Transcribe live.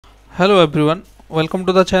Hello everyone, welcome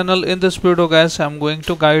to the channel. In this video guys, I'm going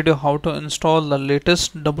to guide you how to install the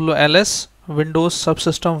latest WLS Windows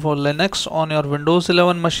subsystem for Linux on your Windows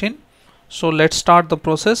 11 machine. So let's start the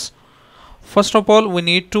process. First of all, we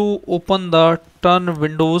need to open the turn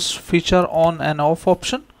Windows feature on and off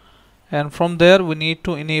option, and from there we need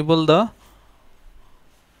to enable the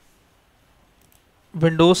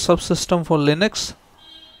Windows subsystem for Linux.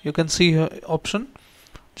 You can see here option.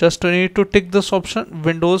 Just we need to tick this option,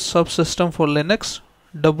 Windows Subsystem for Linux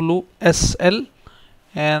WSL,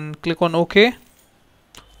 and click on OK.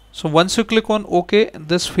 So once you click on OK,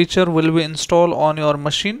 this feature will be installed on your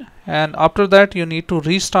machine, and after that you need to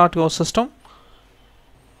restart your system.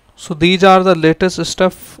 So these are the latest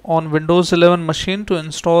steps on Windows 11 machine to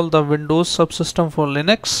install the Windows Subsystem for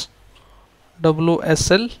Linux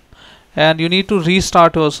WSL, and you need to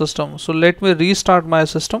restart your system. So let me restart my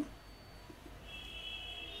system.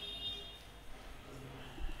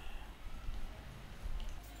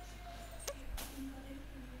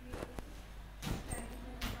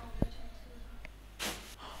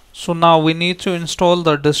 So now we need to install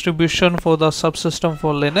the distribution for the subsystem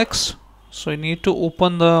for Linux. So you need to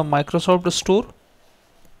open the Microsoft Store,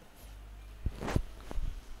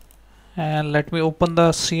 and let me open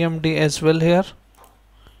the CMD as well here.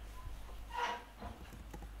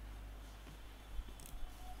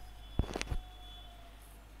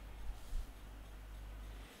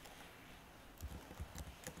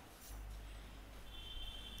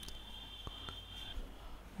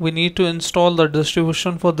 We need to install the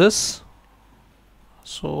distribution for this.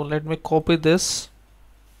 So let me copy this,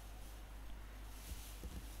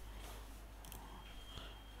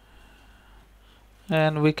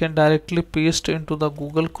 and we can directly paste into the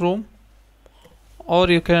Google Chrome, or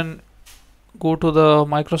you can go to the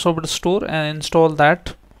Microsoft Store and install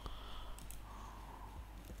that.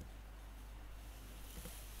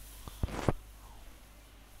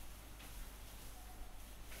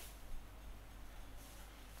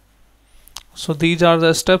 So these are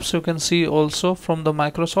the steps you can see also from the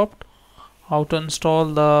Microsoft, how to install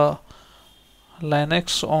the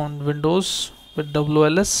Linux on Windows with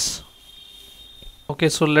WLS. Okay,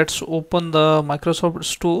 so let's open the Microsoft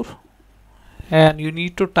Store, and you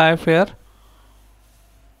need to type here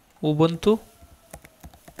Ubuntu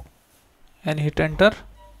and hit enter.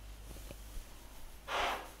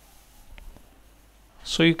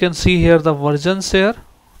 So you can see here the versions here,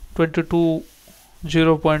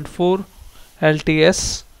 22.0.4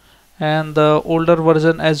 LTS, and the older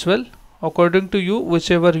version as well, according to you,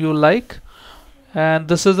 whichever you like. And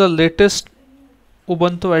this is the latest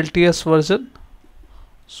Ubuntu LTS version.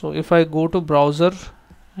 So if I go to browser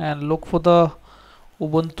and look for the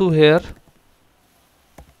Ubuntu here,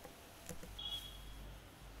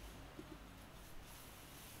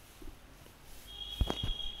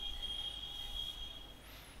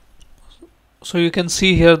 so you can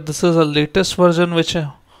see here this is the latest version which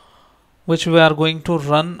we are going to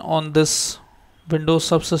run on this Windows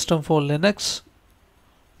subsystem for Linux.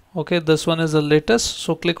 Okay, this one is the latest.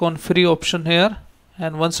 So click on free option here,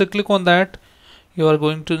 and once you click on that, you are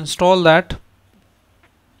going to install that.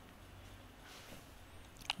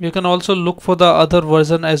 You can also look for the other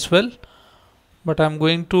version as well, but I'm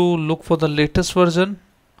going to look for the latest version.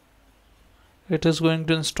 It is going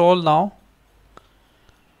to install now.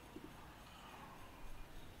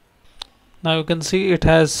 Now you can see it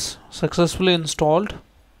has successfully installed.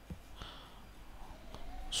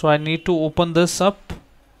 So I need to open this up.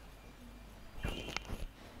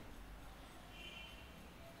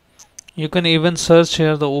 You can even search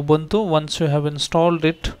here the Ubuntu once you have installed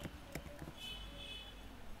it.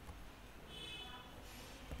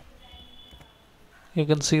 You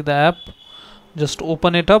can see the app. Just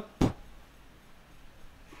open it up.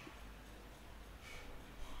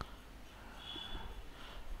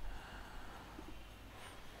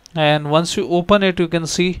 And once you open it, you can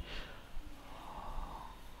see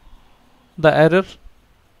the error.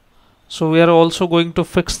 So we are also going to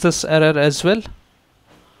fix this error as well.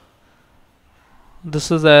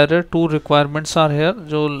 This is the error. Two requirements are here.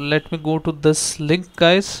 So let me go to this link,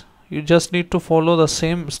 guys. You just need to follow the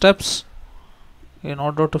same steps in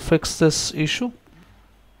order to fix this issue.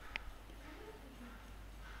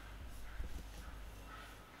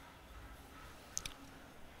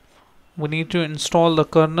 We need to install the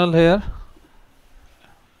kernel here.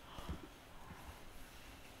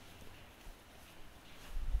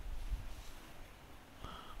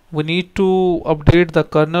 We need to update the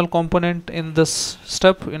kernel component in this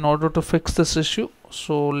step in order to fix this issue.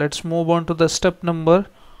 So let's move on to the step number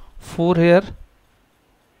 4 here.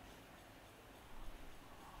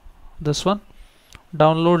 This one,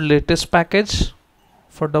 download latest package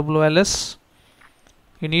for WLS.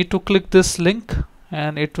 You need to click this link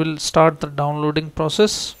and it will start the downloading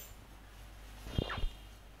process.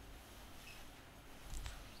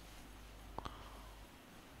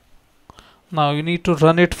 Now you need to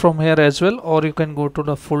run it from here as well, or you can go to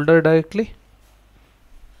the folder directly.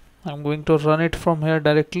 I'm going to run it from here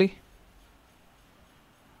directly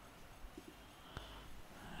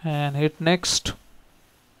and hit next.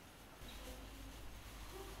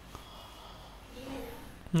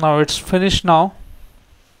 Now it's finished. Now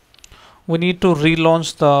we need to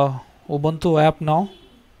relaunch the Ubuntu app now.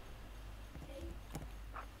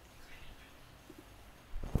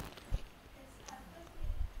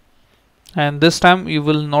 And this time you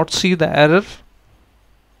will not see the error.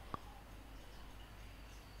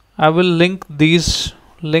 I will link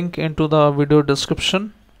into the video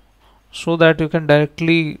description so that you can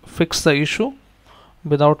directly fix the issue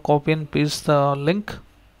without copy and paste the link.